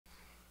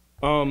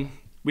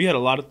We had a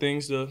lot of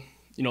things to,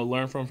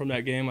 learn from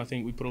that game. I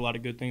think we put a lot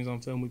of good things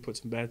on film. We put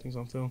some bad things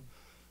on film,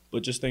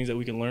 but just things that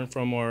we can learn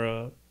from are,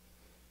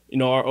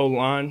 our O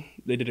line.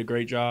 They did a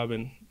great job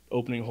in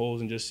opening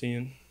holes and just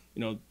seeing,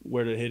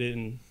 where to hit it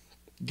and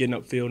getting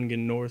upfield and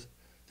getting north.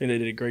 I think they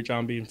did a great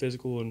job being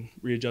physical and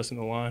readjusting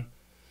the line.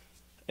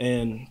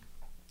 And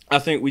I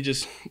think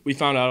we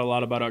found out a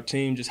lot about our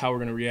team, just how we're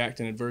going to react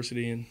in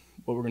adversity and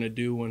what we're going to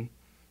do when,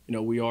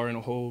 we are in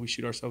a hole, we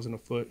shoot ourselves in the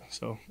foot.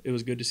 So it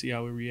was good to see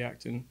how we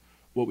react and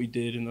what we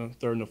did in the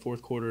third and the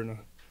fourth quarter, and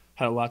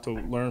had a lot to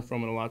learn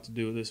from and a lot to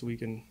do this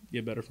week and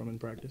get better from in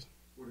practice.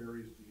 What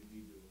areas do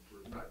you need to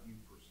improve? Not you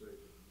per se,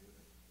 but the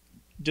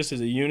unit. Just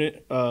as a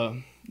unit,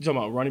 you talking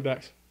about running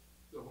backs?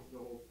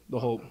 The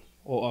whole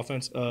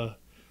offense.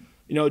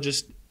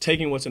 Just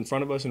taking what's in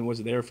front of us and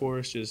what's there for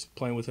us, just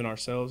playing within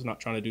ourselves, not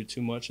trying to do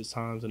too much at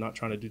times and not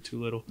trying to do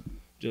too little.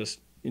 Just,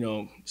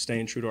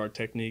 staying true to our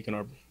technique and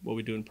what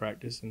we do in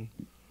practice. And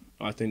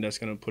I think that's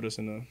going to put us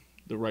in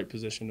the right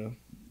position to,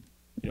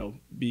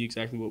 be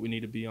exactly what we need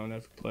to be on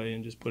every play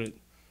and just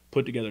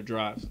put together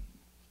drives.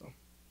 So.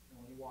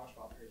 When you watch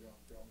Valparaiso on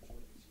film, what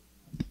do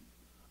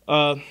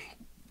you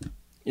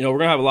see? We're going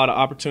to have a lot of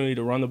opportunity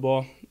to run the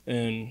ball.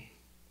 And,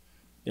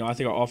 I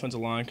think our offensive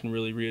line can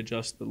really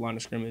readjust the line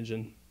of scrimmage,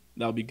 and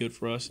that'll be good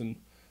for us. And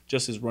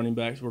just as running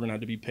backs, we're going to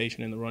have to be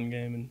patient in the run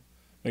game and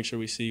make sure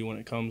we see when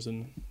it comes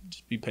and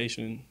just be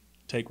patient and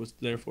take what's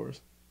there for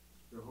us.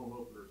 The home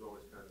opener is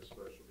always kind of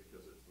special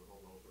because it's the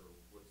home opener.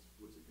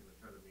 What's it going to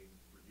kind of mean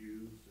for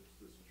you since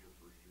this is your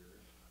first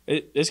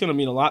year? It's going to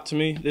mean a lot to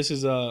me. This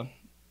is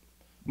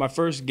my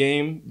first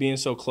game being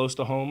so close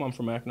to home. I'm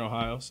from Akron,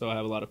 Ohio, so I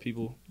have a lot of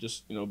people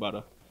just, about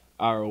an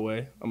hour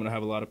away. I'm going to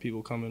have a lot of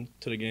people coming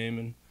to the game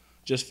and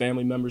just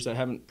family members that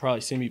haven't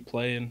probably seen me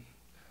play in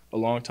a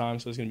long time,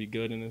 so it's going to be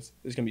good, and it's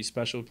going to be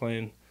special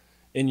playing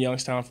in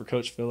Youngstown for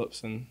Coach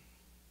Phillips and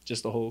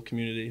just the whole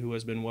community who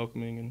has been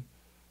welcoming and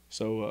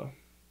so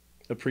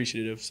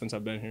appreciative since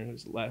I've been here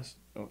this last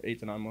 8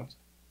 to 9 months.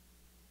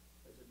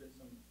 Has there been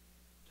some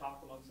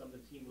talk among some of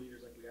the team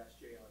leaders, like we asked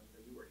Jay on,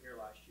 you were here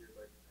last year,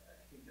 but I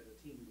think as a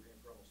team we were in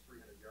for almost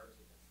 300 yards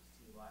against this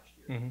team last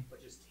year. Mm-hmm.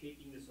 But just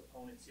taking this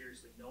opponent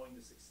seriously, knowing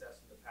the success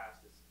in the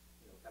past is,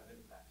 kind of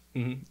in the past.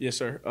 Mm-hmm. Yes,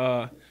 sir.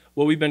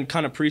 What we've been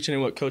kind of preaching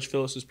and what Coach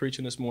Phillips is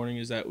preaching this morning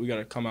is that we got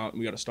to come out and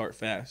we got to start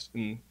fast.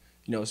 And,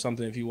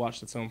 something, if you watch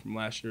the film from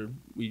last year,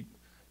 we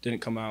didn't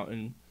come out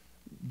and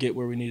get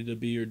where we needed to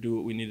be or do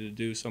what we needed to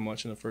do so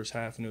much in the first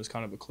half. And it was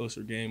kind of a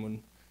closer game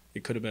when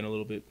it could have been a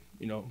little bit,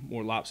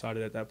 more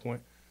lopsided at that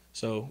point.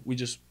 So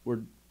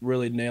we're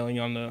really nailing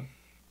on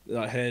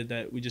the head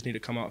that we just need to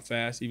come out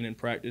fast, even in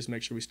practice,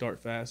 make sure we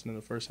start fast. And in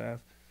the first half,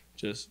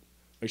 just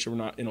make sure we're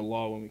not in a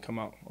lull when we come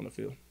out on the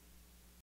field.